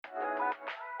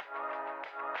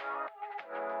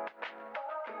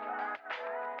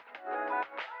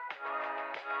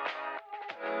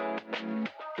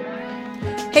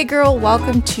Hey girl,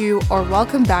 welcome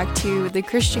back to the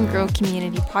Christian Girl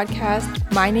Community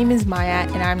Podcast. My name is Maya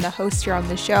and I'm the host here on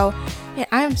the show. And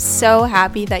I'm so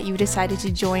happy that you decided to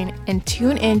join and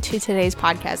tune into today's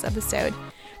podcast episode.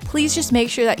 Please just make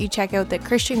sure that you check out the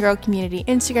Christian Girl Community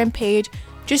Instagram page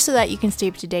just so that you can stay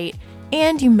up to date.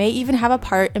 And you may even have a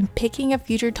part in picking a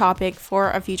future topic for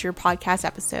a future podcast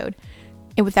episode.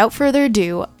 And without further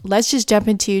ado, let's just jump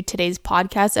into today's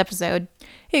podcast episode.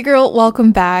 Hey girl,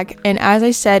 welcome back. And as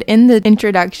I said in the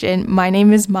introduction, my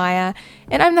name is Maya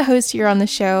and I'm the host here on the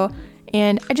show.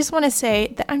 And I just want to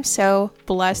say that I'm so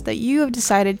blessed that you have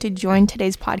decided to join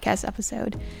today's podcast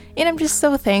episode. And I'm just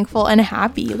so thankful and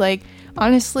happy.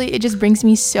 Honestly, it just brings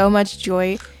me so much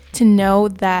joy to know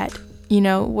that,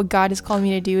 what God has called me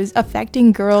to do is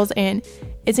affecting girls and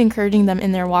it's encouraging them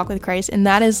in their walk with Christ. And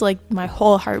that is my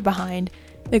whole heart behind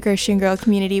the Christian Girl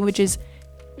Community, which is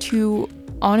to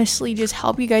honestly just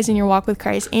help you guys in your walk with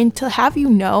Christ and to have you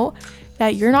know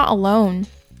that you're not alone,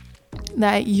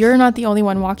 that you're not the only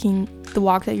one walking the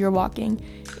walk that you're walking,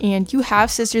 and you have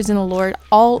sisters in the Lord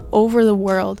all over the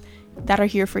world that are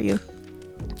here for you.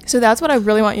 So that's what I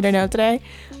really want you to know today.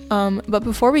 But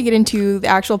before we get into the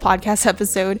actual podcast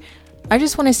episode, I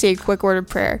just want to say a quick word of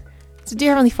prayer. So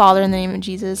dear Heavenly Father, in the name of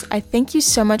Jesus, I thank you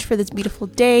so much for this beautiful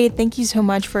day. Thank you so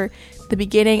much for the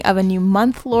beginning of a new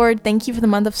month, Lord. Thank you for the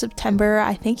month of September.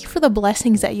 I thank you for the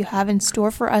blessings that you have in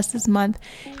store for us this month.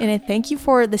 And I thank you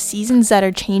for the seasons that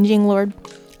are changing, Lord.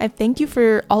 I thank you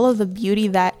for all of the beauty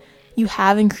that you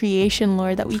have in creation,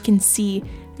 Lord, that we can see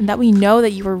and that we know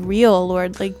that you are real,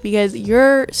 Lord, because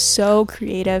you're so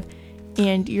creative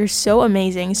and you're so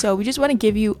amazing. So we just want to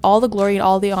give you all the glory and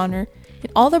all the honor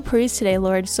and all the praise today,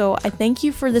 Lord. So I thank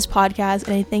you for this podcast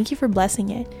and I thank you for blessing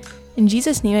it. In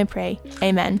Jesus' name I pray.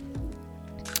 Amen.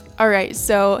 All right,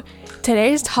 so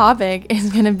today's topic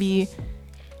is going to be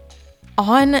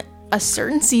on a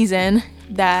certain season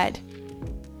that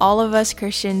all of us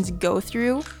Christians go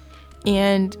through,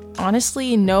 and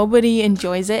honestly, nobody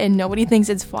enjoys it and nobody thinks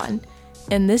it's fun.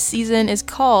 And this season is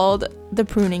called the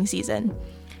pruning season.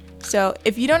 So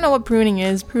if you don't know what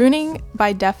pruning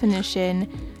by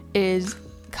definition is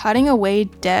cutting away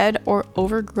dead or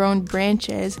overgrown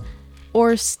branches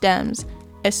or stems,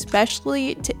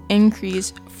 especially to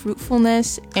increase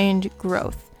fruitfulness and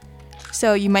growth.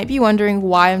 So you might be wondering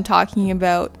why I'm talking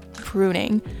about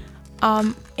pruning.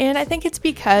 And I think it's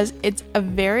because it's a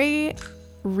very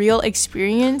real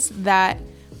experience that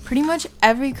pretty much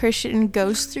every Christian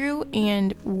goes through,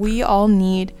 and we all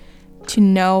need to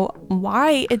know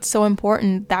why it's so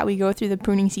important that we go through the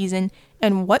pruning season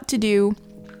and what to do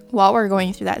while we're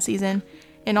going through that season.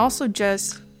 And also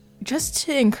just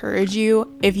to encourage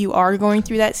you if you are going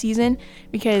through that season,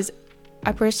 because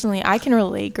I can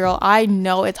relate, girl. I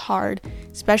know it's hard,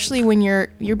 especially when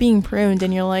you're being pruned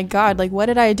and you're like, God, what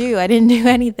did I do? I didn't do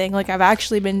anything. I've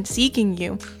actually been seeking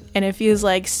you, and it feels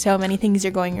like so many things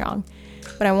are going wrong.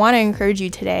 But I want to encourage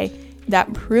you today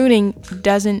that pruning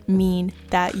doesn't mean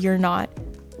that you're not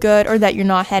good or that you're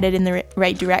not headed in the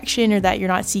right direction or that you're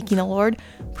not seeking the Lord.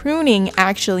 Pruning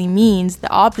actually means the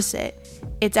opposite.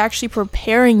 It's actually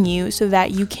preparing you so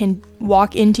that you can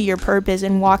walk into your purpose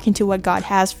and walk into what God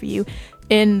has for you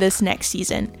in this next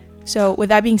season. So with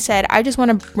that being said, I just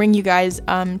want to bring you guys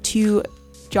to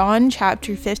John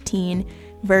chapter 15,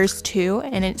 verse 2,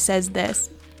 and it says this.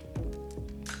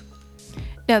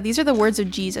 Now, these are the words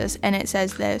of Jesus, and it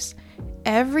says this: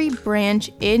 "Every branch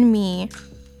in me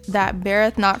that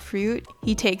beareth not fruit,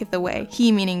 he taketh away,"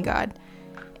 he meaning God.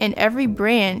 "And every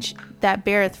branch that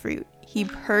beareth fruit, he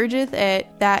purgeth it,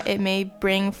 that it may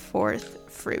bring forth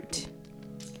fruit."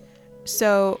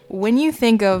 So when you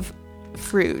think of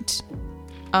fruit,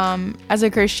 as a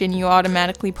Christian, you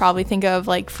automatically probably think of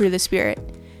fruit of the Spirit.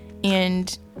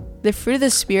 And the fruit of the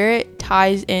Spirit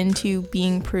ties into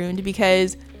being pruned,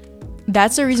 because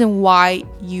that's the reason why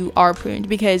you are pruned,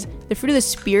 because the fruit of the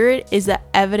Spirit is the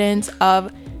evidence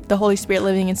of the Holy Spirit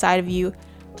living inside of you.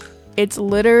 It's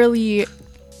literally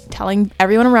telling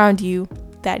everyone around you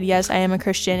that yes, I am a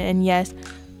Christian, and yes,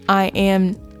 I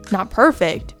am not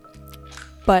perfect,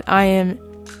 but I am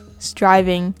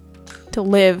striving to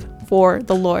live for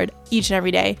the Lord each and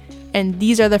every day. And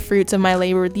these are the fruits of my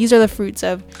labor. These are the fruits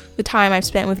of the time I've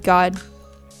spent with God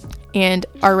and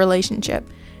our relationship.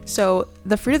 So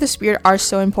the fruit of the Spirit are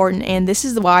so important, and this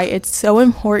is why it's so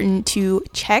important to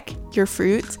check your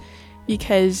fruits,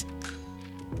 because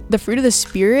the fruit of the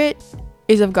Spirit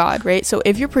is of God, right? So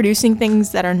if you're producing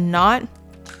things that are not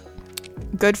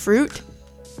good fruit,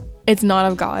 it's not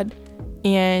of God,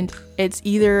 and it's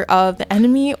either of the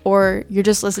enemy, or you're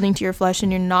just listening to your flesh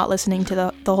and you're not listening to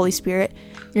the Holy Spirit.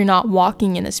 You're not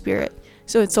walking in the Spirit.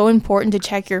 So it's so important to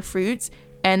check your fruits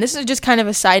And this is just kind of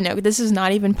a side note. This is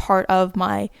not even part of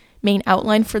my main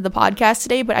outline for the podcast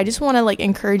today, but I just want to like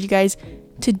encourage you guys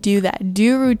to do that.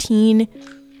 Do routine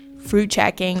fruit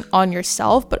checking on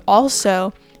yourself, but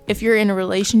also if you're in a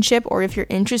relationship, or if you're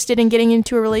interested in getting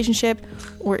into a relationship,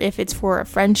 or if it's for a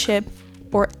friendship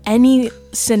or any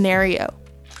scenario,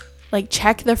 like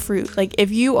check the fruit. Like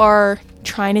if you are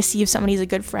trying to see if somebody's a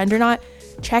good friend or not,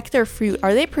 check their fruit.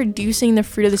 Are they producing the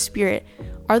fruit of the Spirit?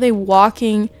 Are they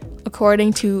walking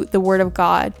according to the Word of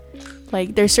God?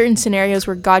 Like there's certain scenarios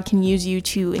where God can use you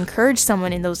to encourage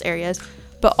someone in those areas.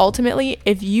 But ultimately,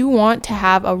 if you want to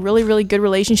have a really, really good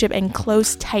relationship and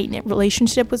close, tight-knit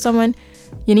relationship with someone,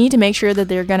 you need to make sure that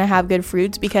they're going to have good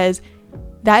fruits, because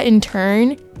that in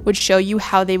turn would show you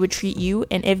how they would treat you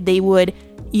and if they would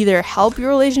either help your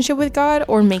relationship with God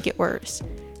or make it worse.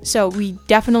 So we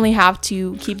definitely have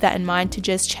to keep that in mind to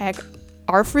just check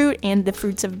our fruit and the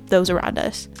fruits of those around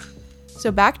us.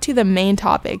 So back to the main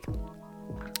topic.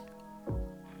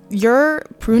 Your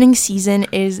pruning season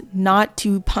is not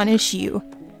to punish you.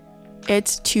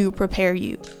 It's to prepare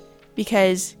you.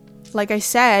 Because like I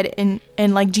said,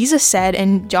 and like Jesus said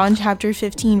in John chapter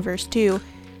 15, verse 2,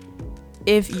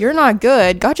 if you're not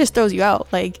good, God just throws you out.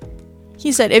 Like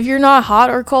he said, if you're not hot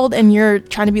or cold and you're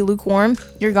trying to be lukewarm,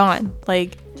 you're gone.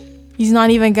 Like he's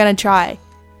not even gonna try.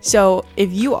 So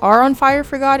if you are on fire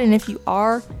for God, and if you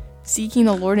are seeking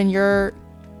the Lord, and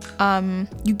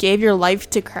you gave your life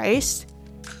to Christ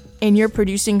and you're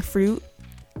producing fruit,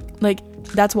 like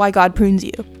that's why God prunes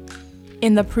you.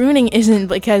 And the pruning isn't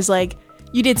because like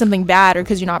you did something bad or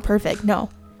because you're not perfect. No,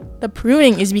 the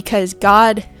pruning is because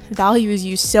God values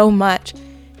you so much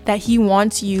that he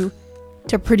wants you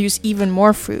to produce even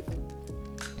more fruit,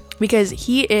 because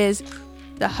he is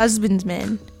the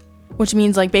husbandman, which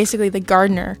means like basically the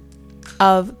gardener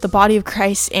of the body of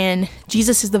Christ, and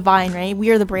Jesus is the vine, right?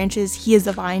 We are the branches, he is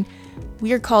the vine.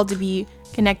 We are called to be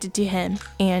connected to him,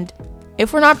 and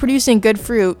if we're not producing good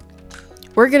fruit,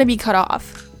 we're going to be cut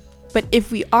off. But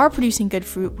if we are producing good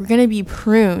fruit, we're going to be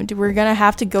pruned. We're going to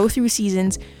have to go through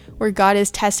seasons where God is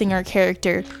testing our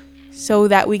character so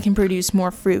that we can produce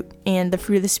more fruit and the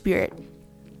fruit of the Spirit.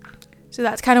 So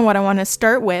that's kind of what I want to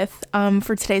start with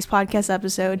for today's podcast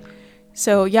episode.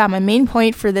 So yeah, my main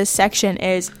point for this section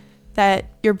is that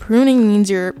your pruning means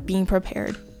you're being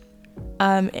prepared.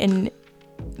 And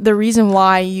the reason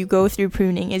why you go through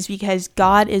pruning is because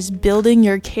God is building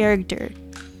your character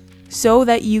so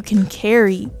that you can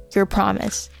carry your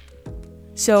promise.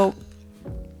 So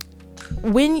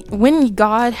when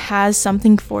God has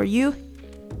something for you,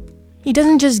 he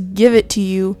doesn't just give it to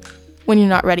you when you're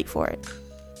not ready for it.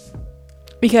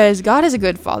 Because God is a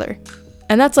good father.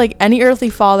 And that's like any earthly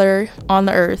father on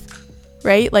the earth,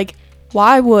 right? Like,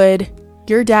 why would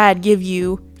your dad give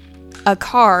you a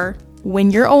car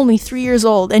when you're only 3 years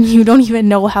old and you don't even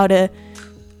know how to,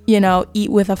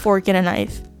 eat with a fork and a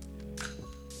knife?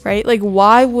 Right? Like,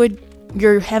 why would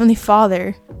your heavenly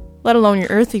father, let alone your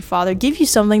earthly father, give you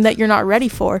something that you're not ready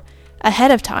for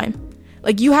ahead of time?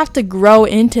 Like, you have to grow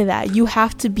into that. You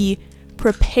have to be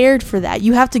prepared for that.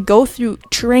 You have to go through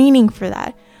training for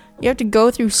that. You have to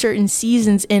go through certain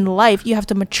seasons in life. You have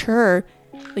to mature,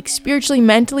 like spiritually,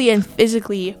 mentally, and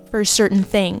physically for certain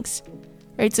things.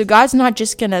 Right? So God's not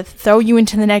just gonna throw you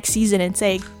into the next season and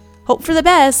say, hope for the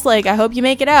best, like, I hope you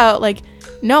make it out. Like,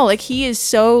 no, like, he is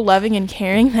so loving and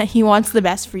caring that he wants the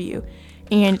best for you.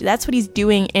 And that's what he's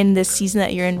doing in this season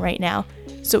that you're in right now.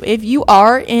 So if you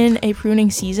are in a pruning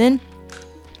season,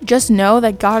 just know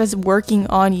that God is working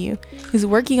on you. He's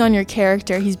working on your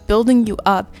character. He's building you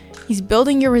up. He's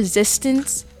building your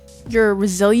resistance, your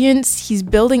resilience. He's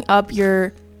building up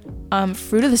your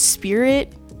fruit of the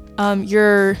Spirit,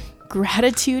 your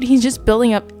gratitude. He's just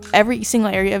building up every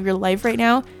single area of your life right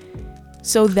now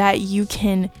so that you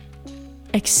can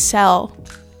excel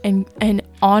and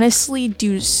honestly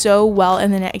do so well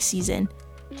in the next season.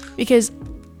 Because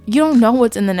you don't know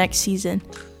what's in the next season.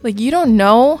 Like, you don't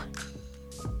know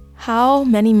how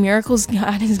many miracles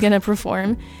God is going to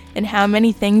perform and how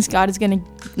many things God is going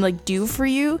to like do for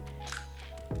you,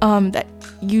 that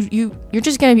you're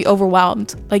just going to be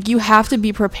overwhelmed. Like, you have to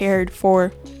be prepared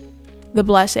for the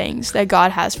blessings that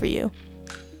God has for you,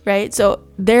 right? So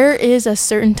there is a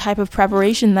certain type of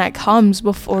preparation that comes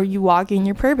before you walk in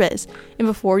your purpose and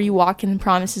before you walk in the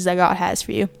promises that God has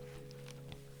for you.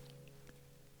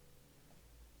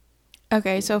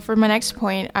 Okay, so for my next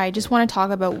point, I just want to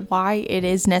talk about why it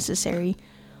is necessary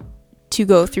to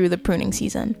go through the pruning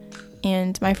season.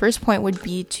 And my first point would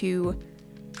be to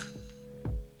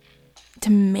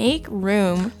make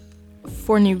room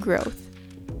for new growth.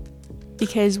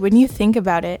 Because when you think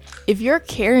about it, if you're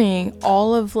carrying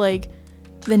all of like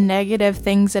the negative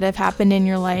things that have happened in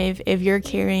your life, if you're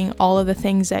carrying all of the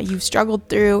things that you've struggled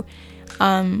through,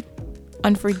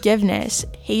 unforgiveness,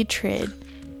 hatred,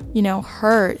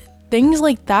 hurt, things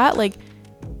like that, like,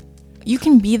 you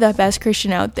can be the best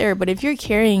Christian out there, but if you're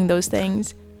carrying those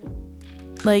things,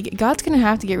 like, God's gonna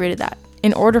have to get rid of that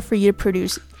in order for you to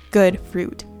produce good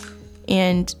fruit.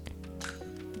 And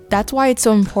that's why it's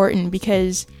so important,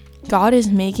 because God is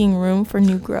making room for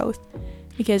new growth.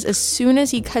 Because as soon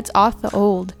as he cuts off the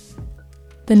old,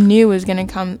 the new is going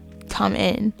to come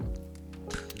in.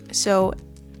 So,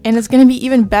 and it's going to be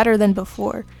even better than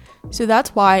before. So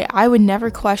that's why I would never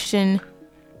question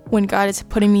when God is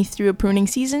putting me through a pruning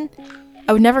season.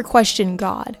 I would never question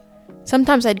God.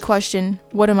 Sometimes I'd question,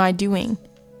 what am I doing?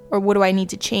 Or what do I need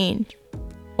to change?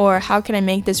 Or how can I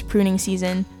make this pruning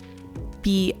season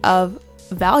be of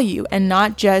value and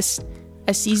not just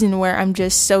a season where I'm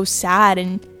just so sad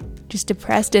and just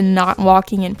depressed and not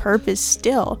walking in purpose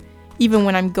still, even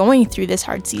when I'm going through this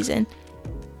hard season.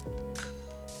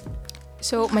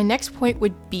 So my next point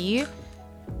would be,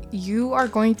 you are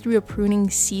going through a pruning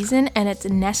season and it's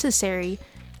necessary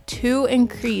to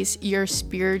increase your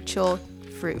spiritual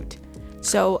fruit.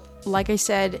 So like I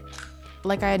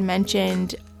had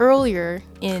mentioned earlier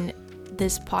in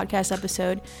this podcast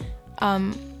episode,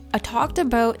 I talked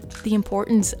about the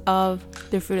importance of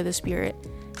the fruit of the Spirit.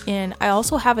 And I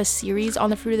also have a series on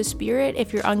the fruit of the Spirit.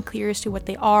 If you're unclear as to what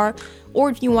they are, or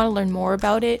if you want to learn more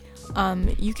about it,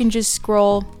 you can just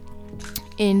scroll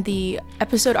in the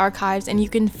episode archives and you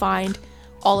can find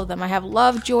all of them. I have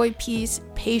love, joy, peace,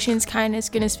 patience, kindness,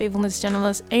 goodness, faithfulness,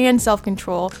 gentleness, and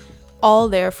self-control all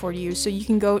there for you. So you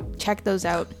can go check those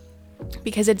out,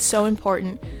 because it's so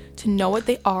important to know what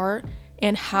they are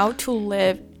and how to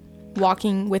live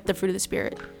walking with the fruit of the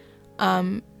Spirit.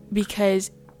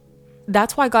 Because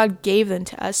that's why God gave them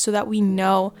to us, so that we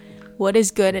know what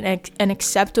is good and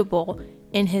acceptable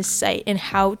in his sight and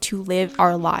how to live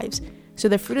our lives. So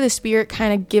the fruit of the Spirit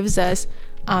kind of gives us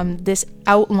this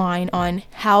outline on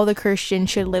how the Christian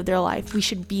should live their life. We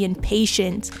should be in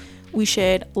patience. We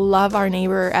should love our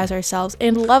neighbor as ourselves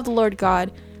and love the Lord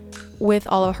God with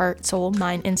all of heart, soul,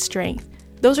 mind, and strength.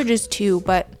 Those are just two,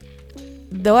 but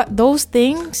those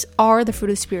things are the fruit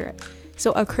of the Spirit.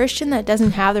 So a Christian that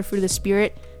doesn't have the fruit of the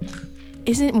Spirit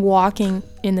isn't walking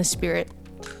in the Spirit.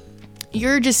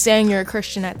 You're just saying you're a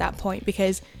Christian at that point,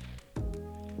 because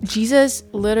Jesus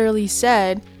literally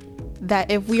said that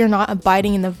if we are not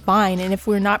abiding in the vine and if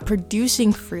we're not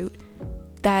producing fruit,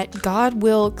 that God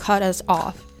will cut us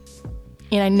off.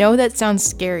 And I know that sounds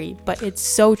scary, but it's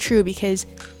so true, because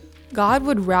God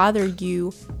would rather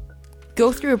you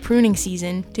go through a pruning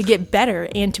season to get better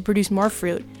and to produce more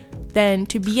fruit than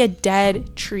to be a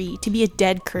dead tree, to be a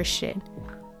dead Christian.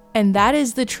 And that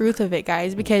is the truth of it,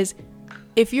 guys, because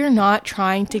if you're not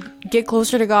trying to get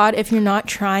closer to God, if you're not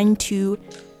trying to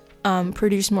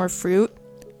produce more fruit,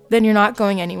 then you're not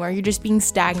going anywhere. You're just being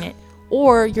stagnant,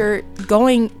 or you're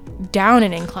going down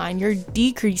an incline. You're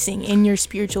decreasing in your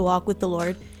spiritual walk with the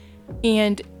Lord.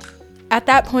 And at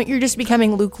that point, you're just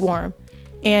becoming lukewarm.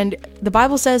 And the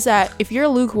Bible says that if you're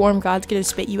lukewarm, God's going to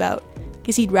spit you out,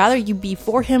 because he'd rather you be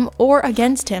for him or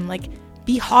against him. Like,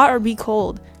 be hot or be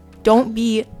cold. Don't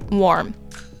be warm.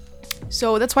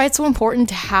 So that's why it's so important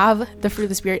to have the fruit of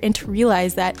the Spirit and to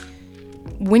realize that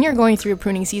when you're going through a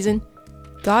pruning season,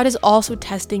 God is also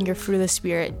testing your fruit of the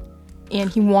Spirit, and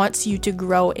he wants you to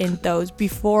grow in those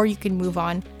before you can move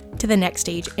on to the next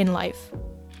stage in life.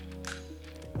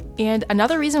 And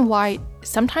another reason why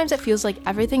sometimes it feels like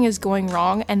everything is going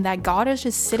wrong and that God is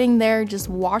just sitting there just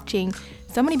watching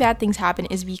so many bad things happen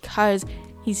is because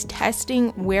he's testing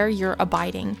where you're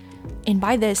abiding. And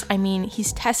by this, I mean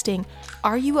he's testing,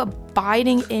 are you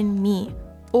abiding in me?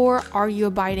 Or are you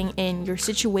abiding in your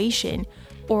situation?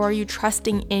 Or are you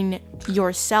trusting in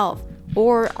yourself?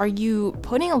 Or are you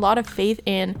putting a lot of faith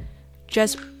in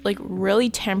just like really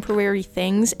temporary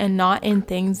things and not in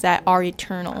things that are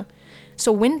eternal?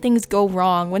 So when things go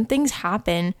wrong, when things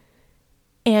happen,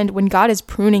 and when God is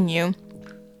pruning you,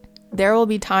 there will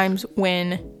be times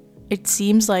when it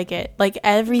seems like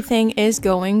everything is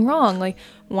going wrong, like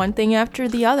one thing after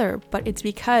the other. But it's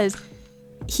because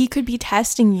he could be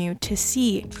testing you to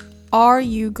see, are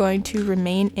you going to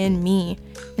remain in me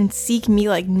and seek me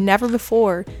like never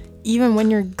before, even when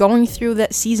you're going through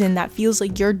that season that feels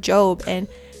like you're Job and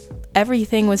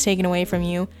everything was taken away from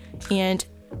you and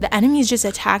the enemy is just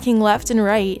attacking left and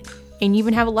right, and you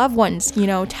even have loved ones,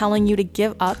 telling you to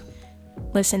give up.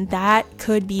 Listen, that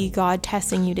could be God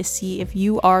testing you to see if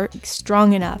you are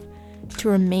strong enough to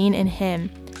remain in him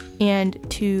and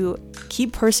to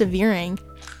keep persevering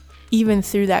even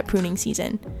through that pruning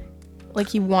season. Like,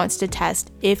 he wants to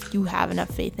test if you have enough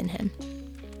faith in him.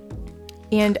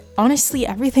 And honestly,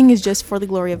 everything is just for the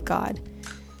glory of God.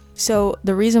 So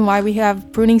the reason why we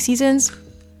have pruning seasons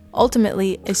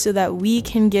ultimately is so that we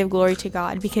can give glory to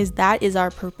God, because that is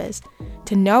our purpose,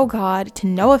 to know God, to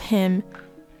know of him,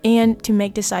 and to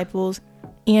make disciples,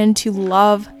 and to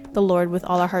love the Lord with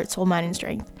all our heart, soul, mind, and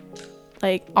strength.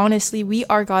 Like, honestly, we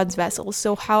are God's vessels.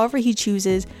 So however he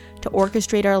chooses to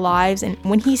orchestrate our lives, and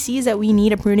when he sees that we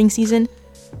need a pruning season,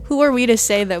 who are we to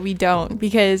say that we don't?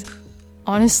 Because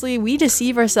honestly, we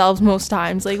deceive ourselves most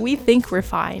times. Like, we think we're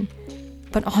fine,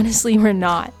 but honestly, we're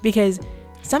not. Because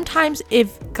sometimes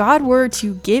if God were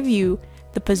to give you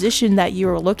the position that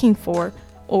you're looking for,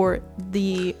 or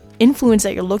the influence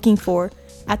that you're looking for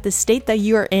at the state that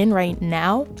you are in right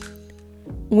now,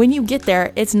 when you get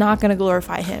there, it's not going to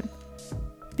glorify him,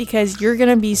 because you're going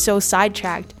to be so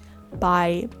sidetracked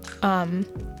by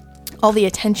all the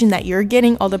attention that you're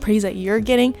getting, all the praise that you're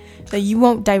getting, that you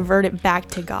won't divert it back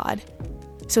to God.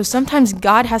 So sometimes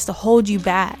God has to hold you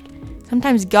back.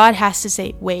 Sometimes God has to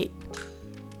say, wait,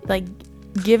 like,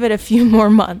 give it a few more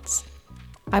months.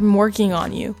 I'm working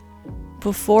on you,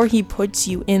 before he puts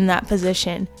you in that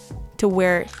position to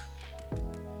where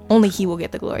only he will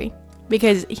get the glory.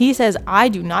 Because he says, I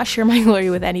do not share my glory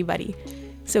with anybody.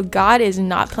 So God is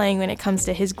not playing when it comes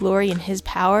to his glory and his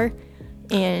power.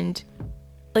 And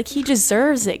like, he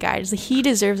deserves it, guys. Like, he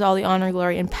deserves all the honor,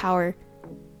 glory, and power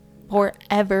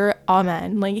forever.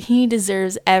 Amen. Like, he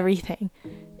deserves everything.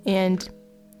 And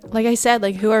like I said,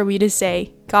 like, who are we to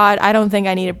say, God, I don't think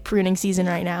I need a pruning season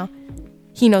right now.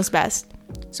 He knows best.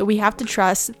 So we have to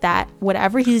trust that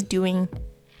whatever he's doing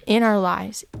in our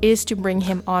lives is to bring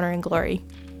him honor and glory.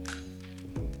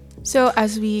 So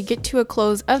as we get to a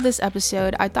close of this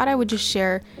episode, I thought I would just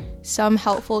share some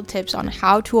helpful tips on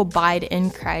how to abide in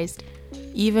Christ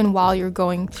even while you're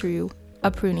going through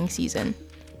a pruning season.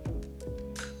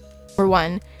 Number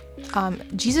 1,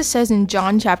 Jesus says in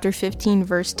John chapter 15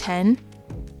 verse 10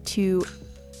 to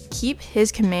keep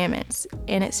his commandments.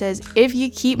 And it says, if you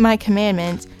keep my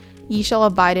commandments, ye shall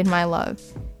abide in my love,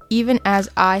 even as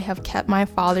I have kept my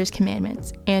Father's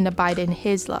commandments and abide in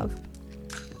his love.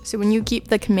 So when you keep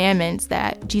the commandments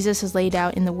that Jesus has laid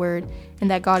out in the word and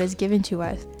that God has given to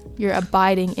us, you're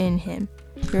abiding in him.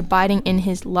 You're abiding in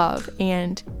his love.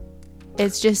 And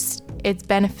it's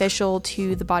beneficial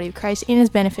to the body of Christ, and it's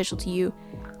beneficial to you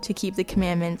to keep the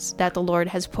commandments that the Lord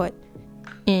has put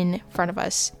in front of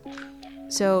us.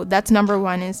 So that's number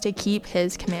 1, is to keep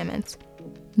his commandments.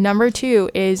 Number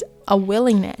 2 is a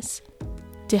willingness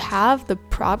to have the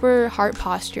proper heart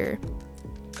posture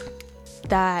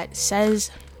that says,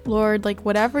 Lord, like,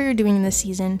 whatever you're doing in this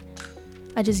season,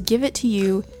 I just give it to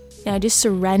you, and I just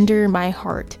surrender my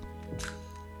heart.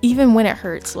 Even when it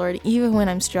hurts, Lord, even when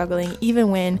I'm struggling, even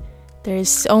when there is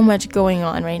so much going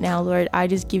on right now, Lord, I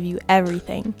just give you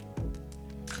everything.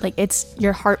 Like, it's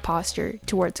your heart posture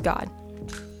towards God.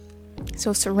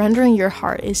 So surrendering your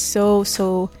heart is so,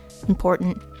 so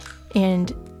important.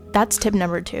 And that's tip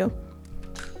number 2.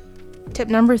 Tip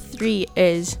number 3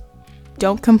 is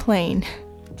don't complain.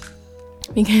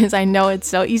 Because I know it's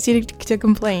so easy to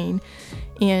complain.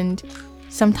 And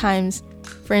sometimes,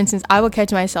 for instance, I will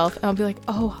catch myself and I'll be like,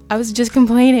 oh, I was just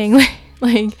complaining.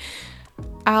 Like,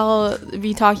 I'll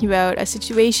be talking about a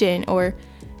situation, or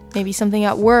maybe something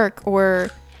at work, or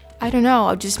I don't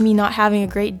know, just me not having a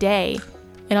great day,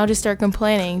 and I'll just start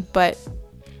complaining. But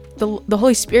the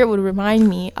Holy Spirit would remind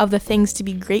me of the things to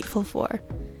be grateful for.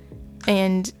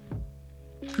 And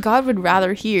God would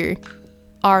rather hear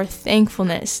our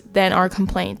thankfulness than our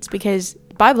complaints, because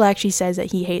the Bible actually says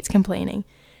that he hates complaining.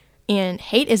 And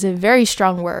hate is a very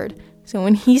strong word. So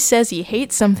when he says he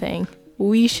hates something,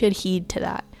 we should heed to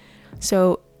that.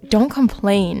 So don't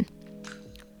complain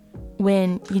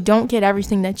when you don't get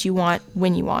everything that you want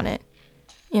when you want it.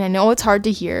 And I know it's hard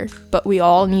to hear, but we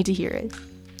all need to hear it.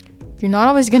 You're not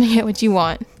always going to get what you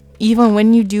want, even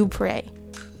when you do pray.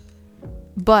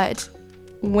 But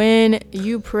when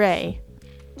you pray,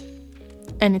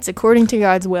 and it's according to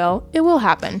God's will, it will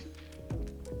happen.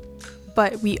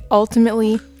 But we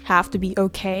ultimately have to be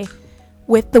okay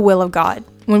with the will of God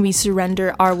when we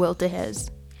surrender our will to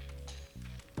his.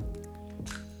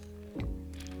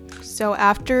 So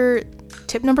after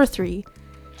tip number 3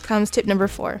 comes tip number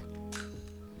 4.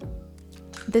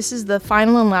 This is the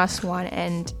final and last one,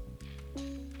 and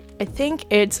I think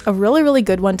it's a really, really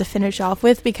good one to finish off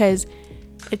with, because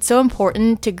it's so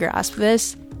important to grasp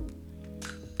this.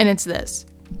 And it's this: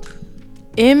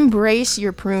 embrace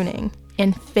your pruning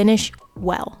and finish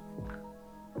well.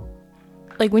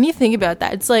 Like, when you think about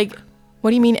that, it's like,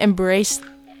 what do you mean embrace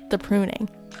the pruning?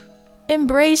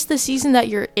 Embrace the season that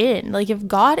you're in. Like, if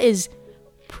God is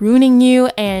pruning you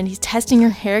and he's testing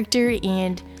your character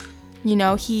and,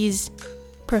 he's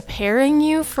preparing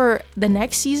you for the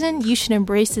next season, you should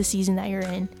embrace the season that you're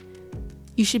in.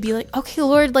 You should be like, okay,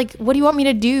 Lord, like, what do you want me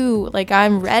to do? Like,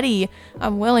 I'm ready.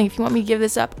 I'm willing. If you want me to give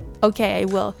this up, okay, I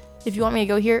will. If you want me to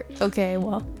go here, okay, I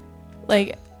will.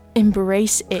 Like,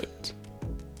 embrace it.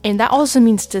 And that also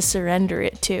means to surrender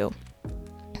it too.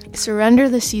 Surrender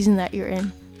the season that you're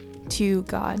in to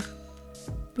God,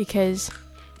 because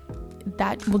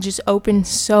that will just open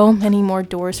so many more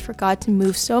doors for God to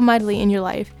move so mightily in your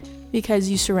life because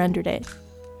you surrendered it.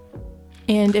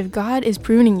 And if God is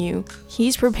pruning you,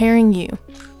 he's preparing you.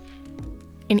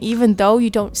 And even though you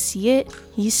don't see it,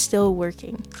 he's still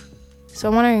working. So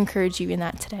I want to encourage you in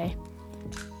that today.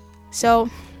 So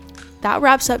that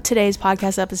wraps up today's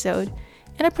podcast episode.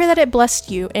 And I pray that it blessed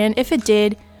you. And if it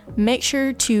did, make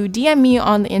sure to DM me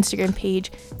on the Instagram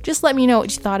page. Just let me know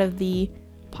what you thought of the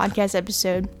podcast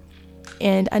episode.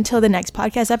 And until the next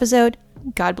podcast episode,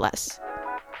 God bless.